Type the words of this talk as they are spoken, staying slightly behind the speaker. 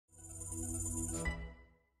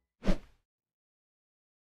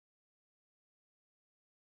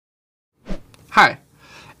Hi.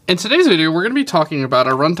 In today's video, we're going to be talking about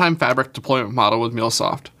our Runtime Fabric deployment model with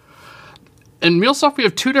MuleSoft. In MuleSoft, we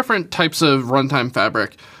have two different types of Runtime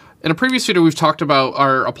Fabric. In a previous video, we've talked about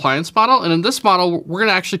our appliance model, and in this model, we're going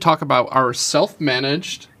to actually talk about our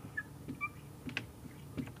self-managed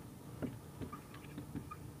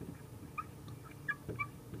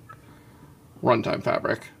Runtime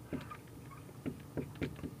Fabric.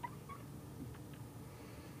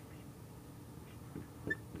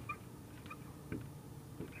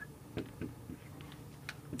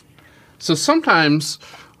 So sometimes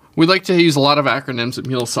we like to use a lot of acronyms at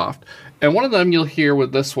MuleSoft, and one of them you'll hear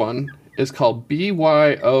with this one is called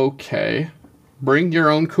BYOK, Bring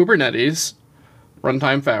Your Own Kubernetes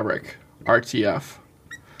Runtime Fabric, RTF.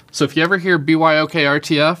 So if you ever hear BYOK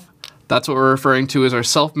RTF, that's what we're referring to as our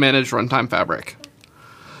self-managed Runtime Fabric.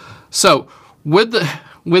 So with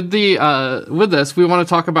this, we want to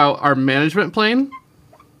talk about our management plane,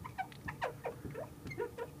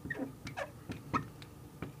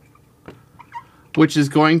 which is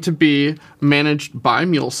going to be managed by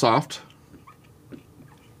MuleSoft,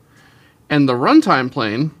 and the runtime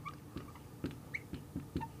plane,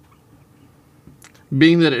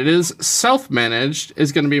 being that it is self-managed,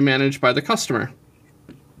 is going to be managed by the customer.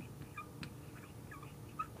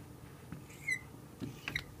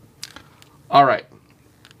 All right.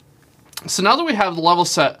 So now that we have the level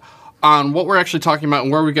set on what we're actually talking about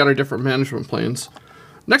and where we got our different management planes,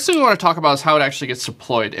 next thing we want to talk about is how it actually gets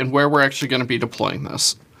deployed and where we're actually going to be deploying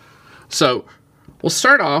this. So we'll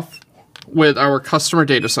start off with our customer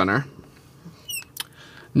data center.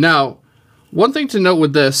 Now, one thing to note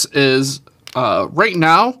with this is right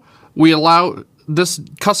now we allow this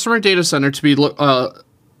customer data center to be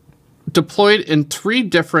deployed in 3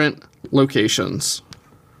 different locations.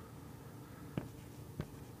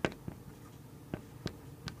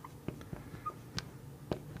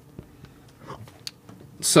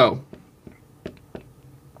 So,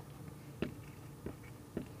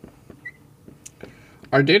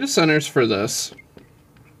 our data centers for this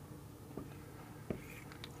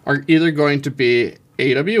are either going to be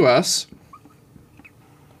AWS,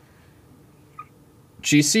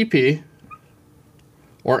 GCP,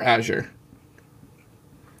 or Azure.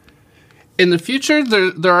 In the future,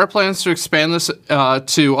 there are plans to expand this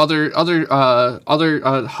to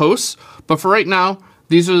other hosts, but for right now,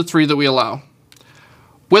 these are the 3 that we allow.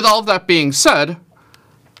 With all of that being said,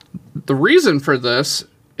 the reason for this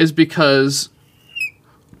is because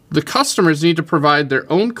the customers need to provide their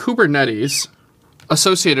own Kubernetes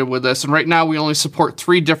associated with this, and right now we only support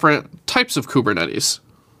 3 different types of Kubernetes.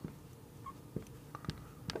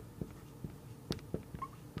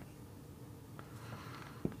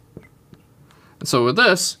 And so with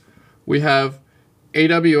this, we have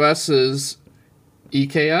AWS's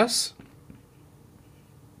EKS,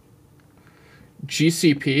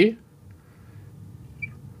 GCP,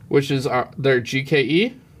 which is their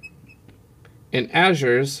GKE, and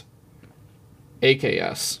Azure's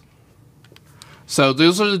AKS. So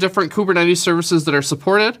those are the different Kubernetes services that are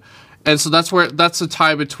supported, and so that's the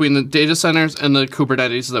tie between the data centers and the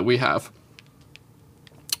Kubernetes that we have.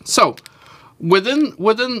 So within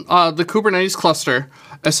the Kubernetes cluster,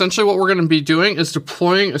 essentially what we're going to be doing is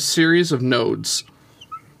deploying a series of nodes.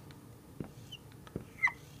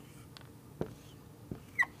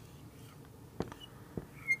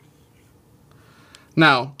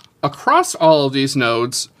 Now, across all of these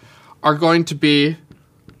nodes are going to be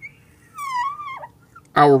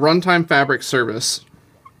our Runtime Fabric service.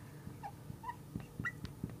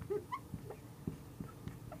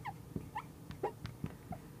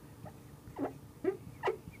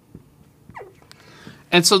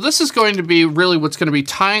 And so this is going to be really what's going to be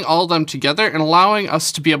tying all of them together and allowing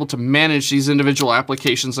us to be able to manage these individual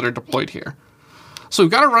applications that are deployed here. So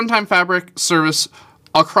we've got a Runtime Fabric service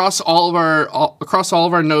across all of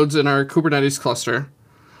our nodes in our Kubernetes cluster.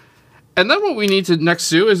 And then what we need to next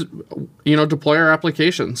do is, deploy our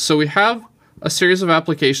applications. So we have a series of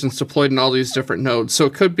applications deployed in all these different nodes. So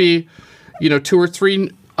it could be, 2 or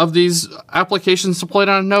 3 of these applications deployed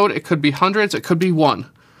on a node. It could be hundreds. It could be 1.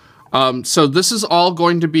 So this is all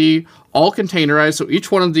going to be all containerized. So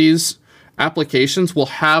each one of these applications will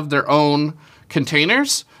have their own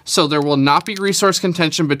containers. So there will not be resource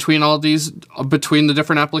contention between between the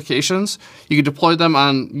different applications. You can deploy them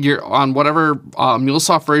on whatever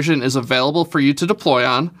MuleSoft version is available for you to deploy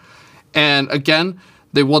on. And again,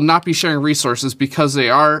 they will not be sharing resources because they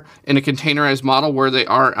are in a containerized model where they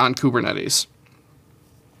are on Kubernetes.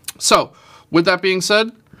 So with that being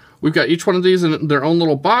said, we've got each one of these in their own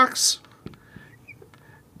little box.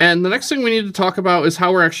 And the next thing we need to talk about is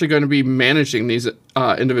how we're actually going to be managing these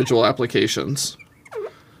individual applications.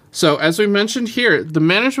 So as we mentioned here, the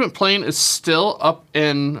management plane is still up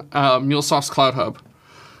in MuleSoft's Cloud Hub.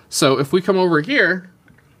 So if we come over here,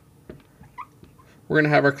 we're going to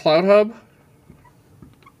have our Cloud Hub,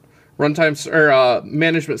 runtime or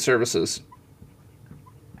management services.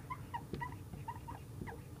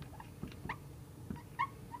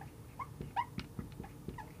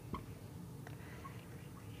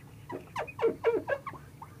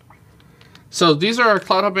 So these are our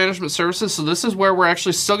Cloud Hub management services. So this is where we're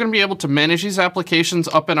actually still going to be able to manage these applications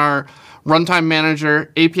up in our runtime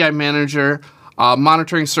manager, API manager,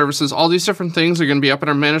 monitoring services. All these different things are going to be up in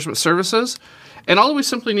our management services. And all we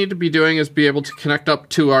simply need to be doing is be able to connect up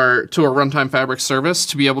to our Runtime Fabric service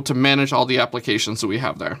to be able to manage all the applications that we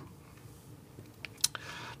have there.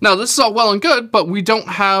 Now, this is all well and good, but we don't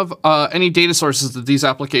have any data sources that these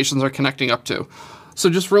applications are connecting up to. So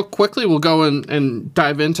just real quickly, we'll go and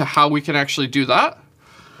dive into how we can actually do that.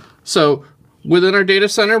 So within our data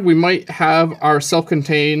center, we might have our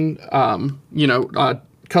self-contained,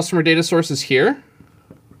 customer data sources here.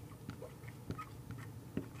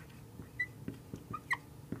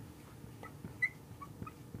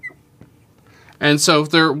 And so if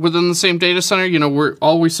they're within the same data center,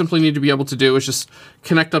 all we simply need to be able to do is just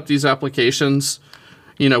connect up these applications,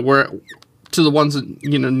 to the ones that,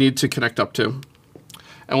 need to connect up to.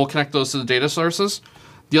 And we'll connect those to the data sources.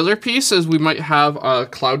 The other piece is we might have a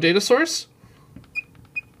cloud data source.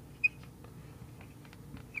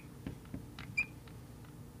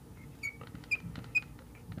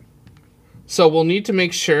 So we'll need to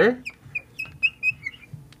make sure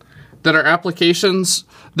that our applications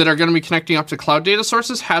that are going to be connecting up to cloud data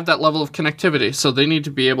sources have that level of connectivity. So they need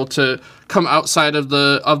to be able to come outside of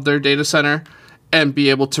their data center and be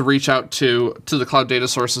able to reach out to the cloud data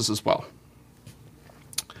sources as well.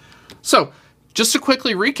 So just to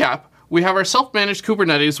quickly recap, we have our self-managed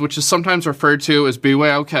Kubernetes, which is sometimes referred to as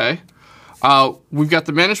BYOK. We've got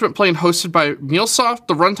the management plane hosted by MuleSoft.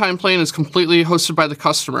 The runtime plane is completely hosted by the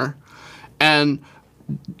customer. And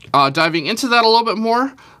diving into that a little bit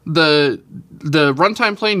more, the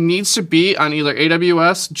runtime plane needs to be on either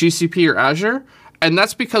AWS, GCP, or Azure. And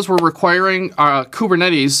that's because we're requiring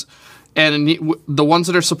Kubernetes, and the ones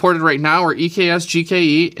that are supported right now are EKS,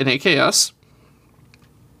 GKE, and AKS.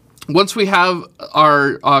 Once we have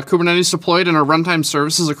our Kubernetes deployed and our runtime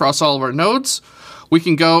services across all of our nodes, we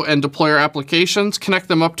can go and deploy our applications, connect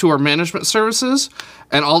them up to our management services,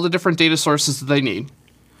 and all the different data sources that they need.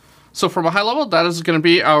 So from a high level, that is going to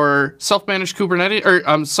be our self-managed Kubernetes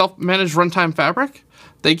or self-managed runtime fabric.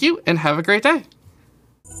 Thank you and have a great day.